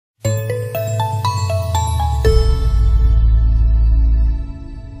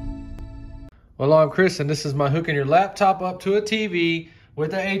Well, I'm Chris, and this is my hooking your laptop up to a TV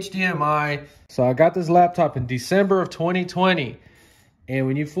with a HDMI. So I got this laptop in December of 2020. And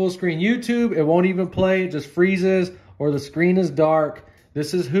when you full screen YouTube, it won't even play. It just freezes or the screen is dark.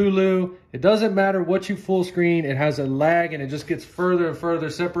 This is HULU. It doesn't matter what you full screen. It has a lag and it just gets further and further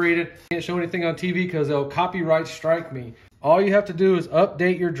separated. Can't show anything on TV because they'll copyright strike me. All you have to do is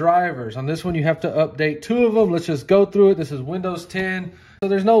update your drivers. On this one, you have to update 2 of them. Let's just go through it. This is Windows 10. So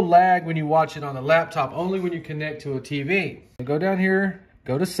there's no lag when you watch it on the laptop, only when you connect to a TV. So go down here,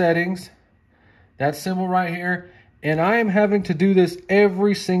 go to settings, that symbol right here. And I am having to do this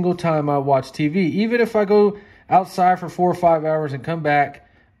every single time I watch TV. Even if I go outside for 4 or 5 hours and come back,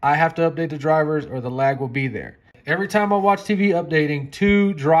 I have to update the drivers or the lag will be there. Every time I watch TV, updating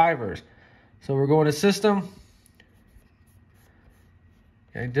 2 drivers. So we're going to System.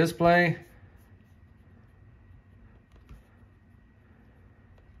 Okay, Display.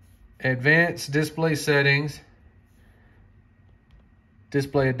 Advanced Display Settings.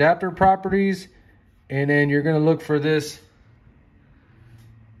 Display Adapter Properties. And then you're going to look for this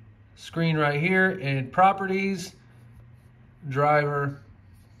screen right here and Properties, Driver,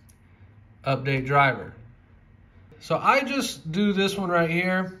 Update Driver. So I just do this one right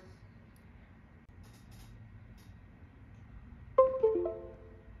here.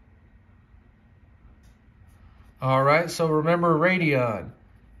 All right, so remember Radeon.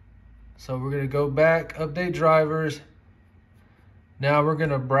 So we're going to go back, update drivers. Now we're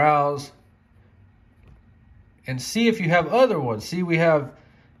going to browse and see if you have other ones. See, we have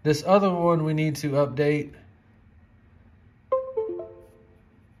this other one we need to update.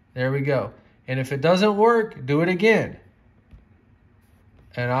 There we go. And if it doesn't work, do it again.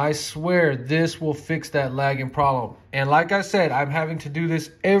 And I swear this will fix that lagging problem. And like I said, I'm having to do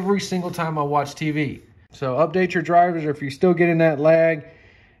this every single time I watch TV. So update your drivers, or if you're still getting that lag,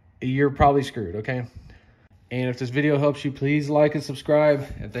 you're probably screwed, okay? And if this video helps you, please like and subscribe,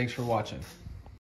 and thanks for watching.